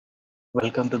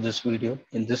Welcome to this video.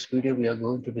 In this video, we are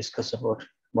going to discuss about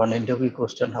one interview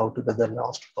question, how to get the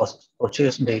last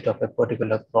purchase date of a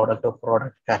particular product or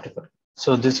product category.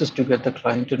 So this is to get the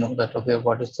client to know that, okay,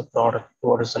 what is the product,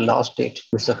 what is the last date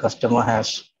which the customer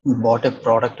has bought a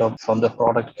product of from the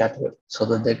product category so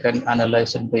that they can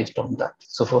analyze it based on that.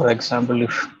 So for example,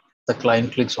 if the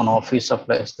client clicks on office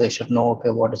supplies, they should know, okay,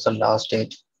 what is the last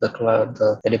date the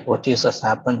purchase has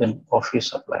happened in office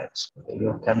supplies.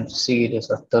 You can see it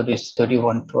is a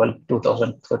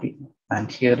 31/12/2013.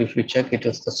 And here, if you check, it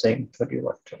is the same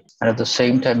 31/12. And at the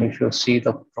same time, if you see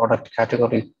the product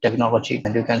category technology,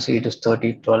 and you can see it is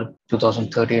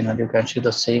 30/12/2013, and you can see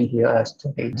the same here as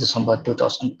 30 December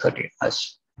 2013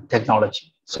 as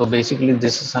technology. So basically,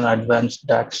 this is an advanced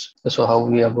DAX. So how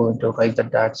we are going to write the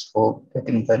DAX for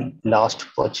getting the last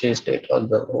purchase date or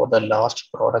the last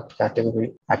product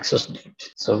category access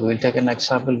date. So we'll take an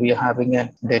example. We are having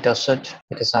a data set.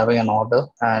 It is having an order,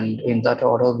 and in that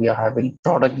order, we are having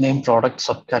product name, product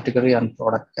subcategory, and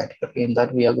product category. In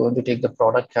that, we are going to take the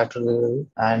product category,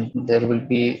 and there will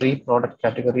be 3 product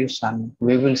categories, and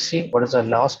we will see what is the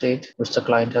last date which the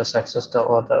client has accessed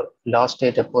or the last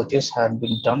date a purchase had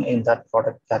been done in that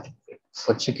product category.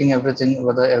 For checking everything,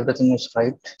 whether everything is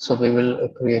right, so we will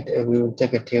we will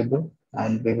take a table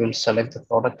and we will select the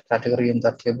product category in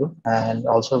that table, and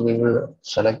also we will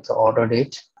select the order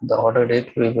date. The order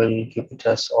date, we will keep it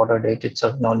as order date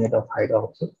itself, no need of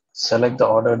hierarchy. Select the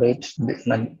order date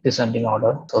in descending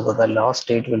order so that the last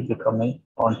date will be coming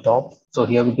on top. So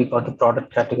here we got the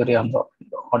product category and the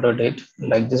order date.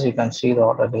 Like this, you can see the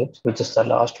order date, which is the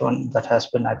last one that has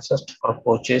been accessed or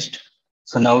purchased.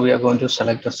 So now we are going to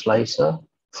select a slicer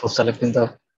for selecting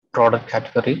the product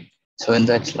category. So in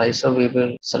that slicer, we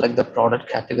will select the product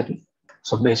category.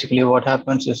 So basically what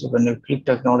happens is when you click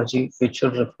technology, it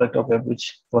should reflect okay,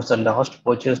 which was the last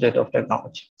purchase date of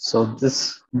technology. So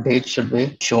this date should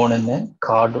be shown in a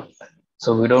card.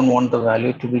 So we don't want the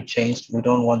value to be changed. We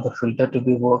don't want the filter to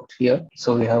be worked here.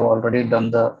 So we have already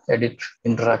done the edit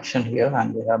interaction here,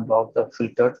 and we have blocked the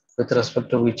filter with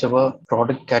respect to whichever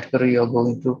product category you're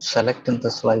going to select in the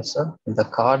slicer. In the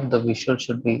card, the visual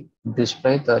should be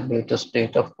display the latest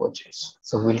date of purchase.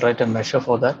 So we'll write a measure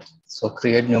for that. So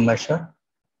create new measure.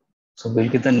 So we'll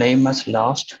give the name as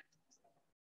last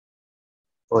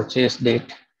purchase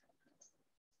date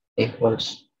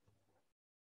equals.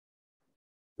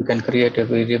 You can create a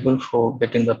variable for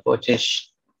getting the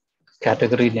purchase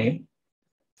category name.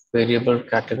 Variable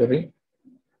category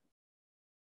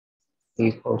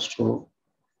equals to,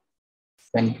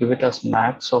 can give it as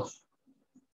max of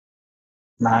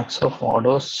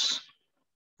orders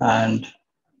and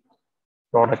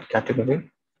product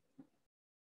category.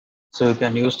 So you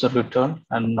can use the return,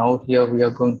 and now here we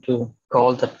are going to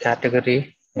call the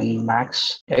category in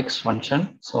max x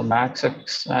function. So max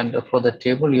x, and for the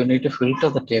table you need to filter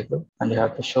the table and you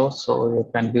have to show. So you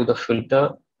can give the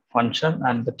filter function,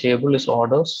 and the table is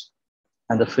orders,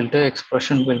 and the filter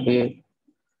expression will be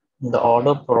the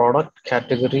order product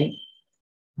category.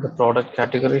 The product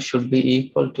category should be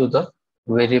equal to the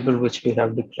variable which we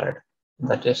have declared,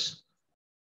 that is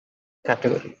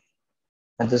category.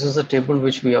 And this is the table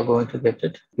which we are going to get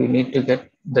it. We need to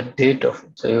get the date of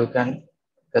it. So you can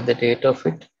get the date of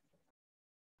it,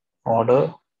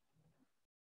 order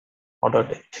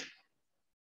date.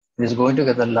 It is going to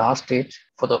get the last date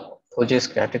for the purchase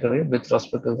category with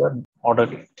respect to the order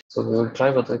date. So we will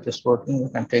try whether it is working. We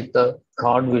can take the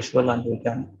card visual and we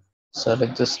can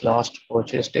select this last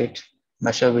purchase date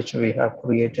measure which we have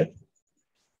created.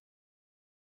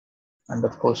 And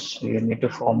of course, you need to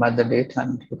format the date,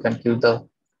 and you can give the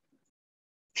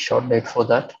short date for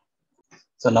that.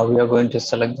 So now we are going to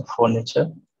select the furniture.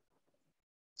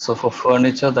 So for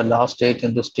furniture, the last date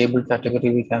in this table category,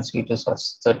 we can see it is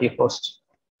as 31st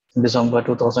December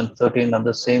 2013, and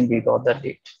the same we got that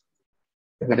date.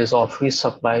 If it is office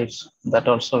supplies, that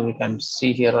also we can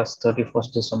see here as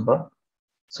 31st December.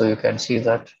 So you can see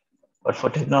that. But for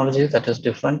technology, that is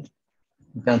different.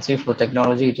 You can see for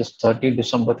technology, it is 30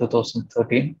 December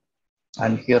 2013.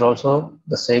 And here also,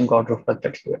 the same got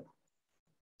reflected here.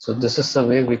 So this is the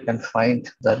way we can find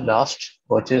the last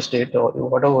purchase date, or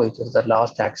whatever it is, the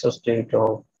last access date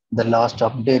or the last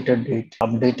updated date,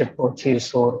 updated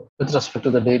purchase, or with respect to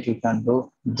the date, you can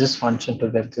do this function to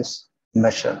get this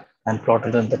measure and plot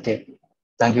it in the table.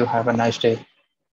 Thank you. Have a nice day.